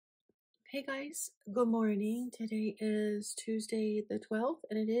Hey guys, good morning. Today is Tuesday the 12th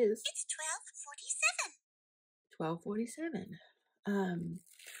and It's 12:47.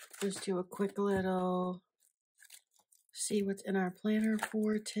 Just do a quick little see what's in our planner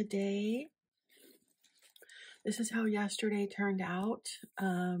for today. This is how yesterday turned out.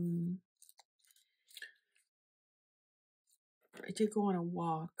 I did go on a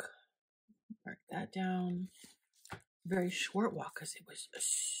walk. Mark that down. Very short walk because it was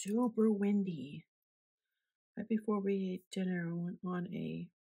super windy. Right before we ate dinner, I went on a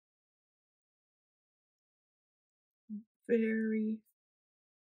very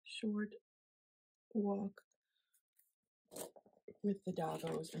short walk with the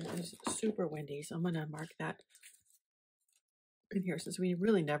doggos, and it was super windy, so I'm gonna mark that in here. Since we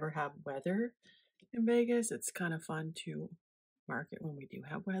really never have weather in Vegas, it's kind of fun to mark it when we do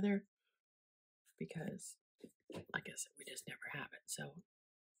have weather, because like I said, we just never have it. So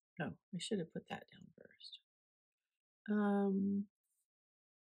no, I should have put that down first.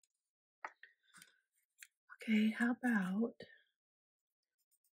 Okay, how about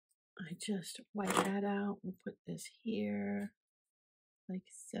I just wipe that out? We'll put this here like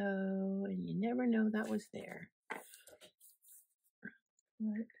so, and you never know that was there.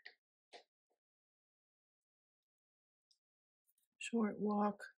 What? Short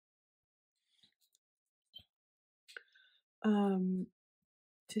walk.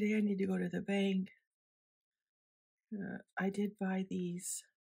 Today I need to go to the bank. I did buy these.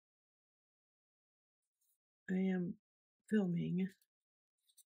 I am filming.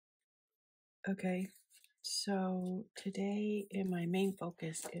 Okay, so today my main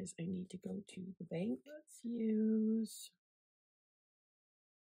focus is I need to go to the bank. Let's use,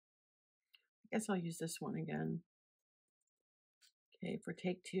 I guess I'll use this one again. Okay, for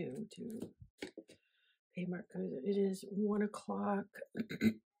take two to pay Mark, because it is 1 o'clock.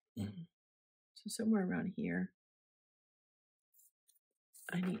 So somewhere around here,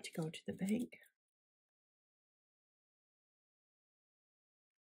 I need to go to the bank.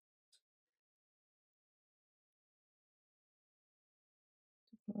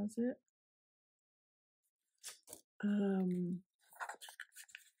 Deposit.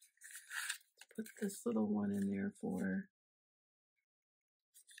 Put this little one in there for,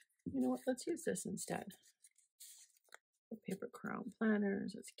 you know what, let's use this instead. The paper crown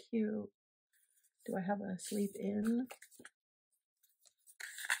planners, it's cute. Do I have a sleep in?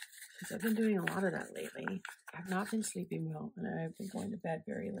 Because I've been doing a lot of that lately. I've not been sleeping well, and I've been going to bed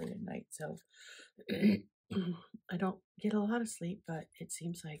very late at night, so I don't get a lot of sleep, but it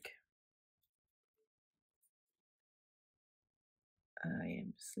seems like I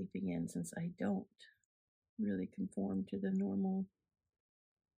am sleeping in, since I don't really conform to the normal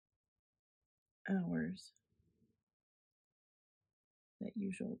hours that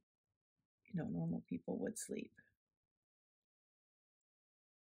normal people would sleep.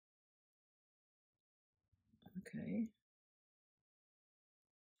 Okay.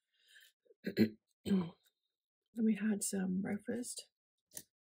 Then we had some breakfast,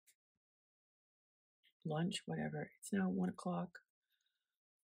 lunch, whatever. It's now 1 o'clock.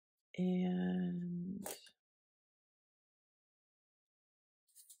 And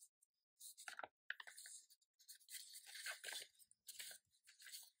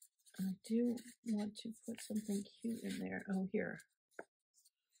I do want to put something cute in there. Oh, here.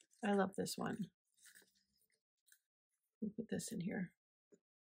 I love this one. We'll put this in here,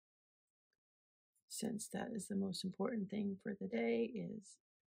 since that is the most important thing for the day, is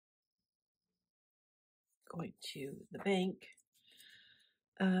going to the bank.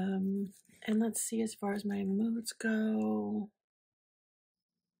 And let's see, as far as my moods go,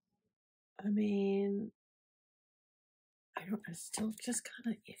 I mean, I'm still just kind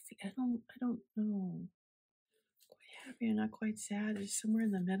of iffy. I don't know. Quite happy and not quite sad. It's somewhere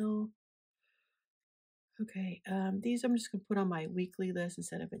in the middle. Okay, these I'm just gonna put on my weekly list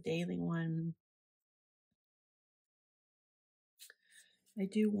instead of a daily one. I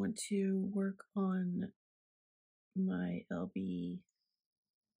do want to work on my LB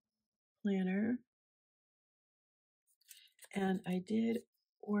planner, and I did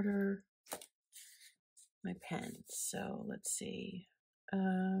order my pens, so let's see.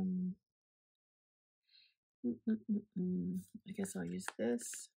 I guess I'll use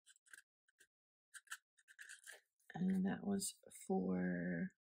this, and that was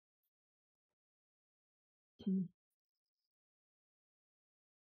for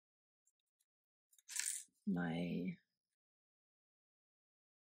my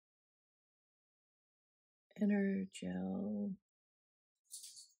Energel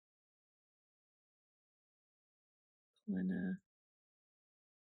Plena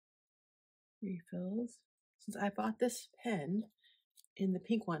refills. Since I bought this pen in the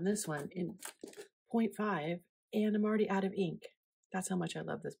pink one, this one in 0.5, and I'm already out of ink. That's how much I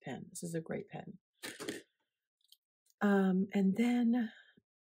love this pen. This is a great pen. And then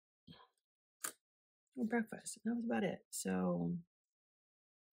breakfast. That was about it. So,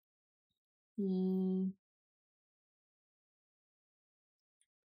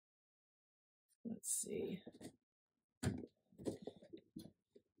 let's see. Let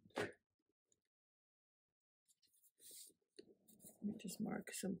me just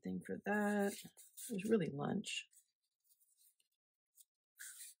mark something for that. It was really lunch.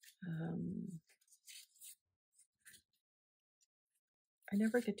 I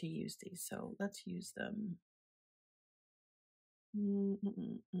never get to use these, so let's use them.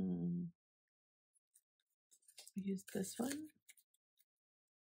 Use this one.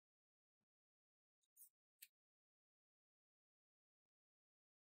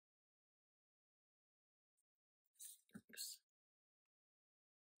 Oops.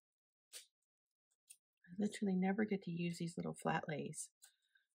 I literally never get to use these little flat lays.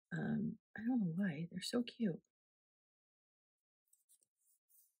 I don't know why. They're so cute.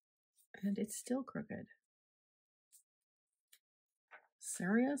 And it's still crooked.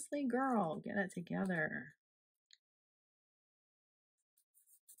 Seriously, girl, get it together.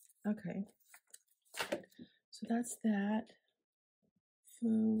 Okay. So that's that.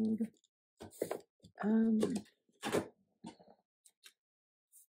 Food.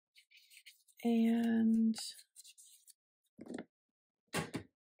 And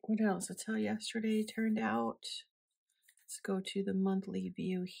what else? That's how yesterday turned out. Let's go to the monthly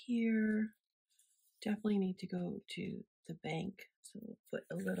view here. Definitely need to go to the bank. So we'll put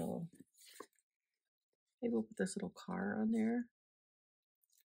a little, maybe we'll put this little car on there.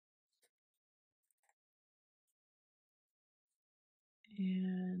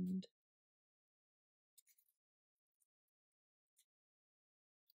 And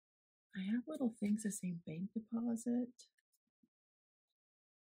I have little things that say bank deposit.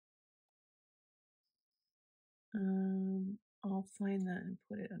 I'll find that and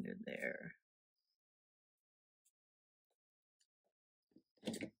put it under there.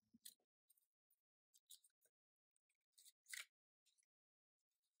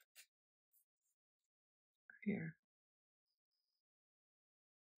 Here.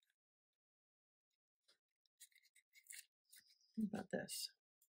 What about this?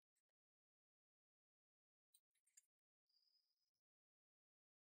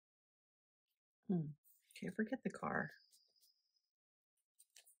 Okay, forget the car.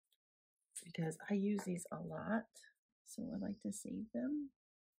 Because I use these a lot, so I like to save them.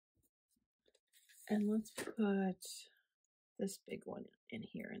 And let's put this big one in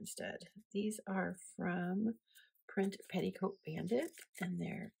here instead. These are from Print Petticoat Bandit, and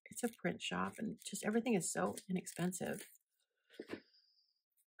it's a print shop, and just everything is so inexpensive.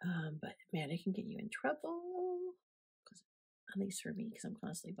 But man, it can get you in trouble, at least for me, because I'm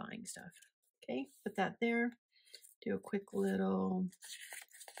constantly buying stuff. Okay, put that there. Do a quick little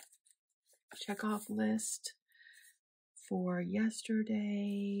check off list for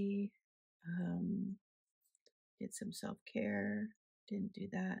yesterday. Did some self-care, didn't do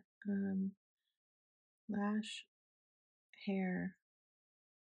that. Lash, hair.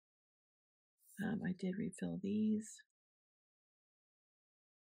 I did refill these.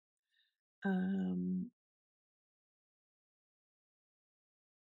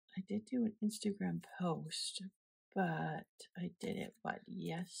 I did do an Instagram post, but I did it,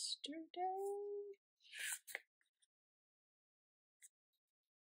 yesterday?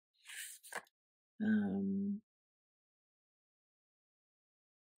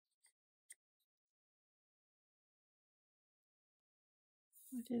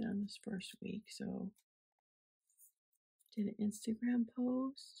 I did on this first week, so did an Instagram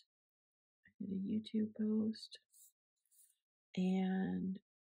post, I did a YouTube post, and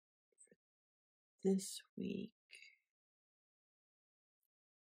this week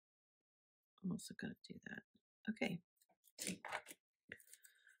I'm also gonna do that. Okay.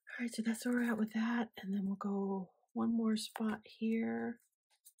 All right, so that's where we're at with that, and then we'll go one more spot here.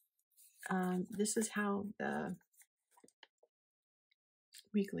 This is how the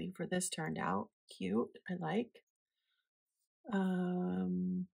weekly for this turned out. Cute, I like.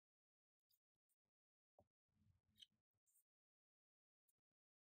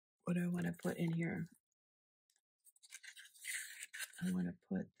 What do I want to put in here? I want to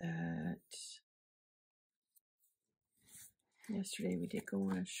put that. Yesterday we did go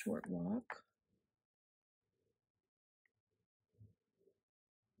on a short walk.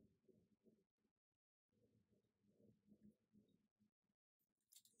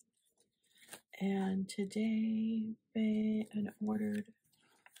 And today I ordered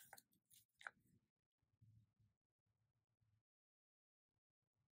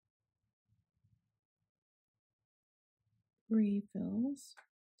refills.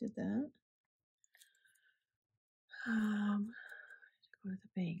 Did that. Go to the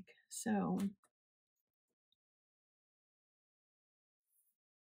bank. So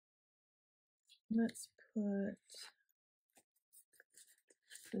let's put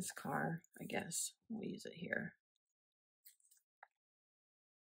this car, I guess. We'll use it here.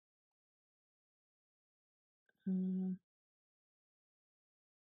 And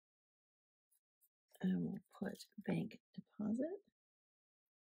we'll put bank deposit.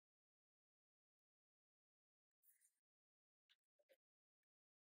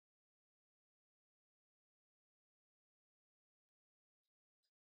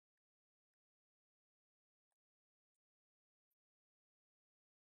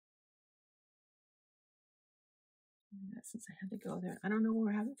 Since I had to go there, I don't know what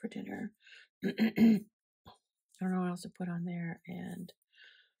we're having for dinner. I don't know what else to put on there. And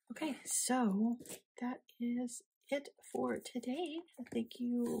okay, so that is it for today. Thank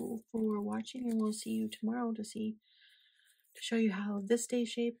you for watching, and we'll see you tomorrow to show you how this day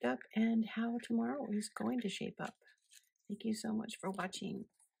shaped up and how tomorrow is going to shape up. Thank you so much for watching.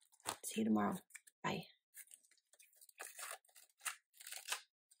 See you tomorrow.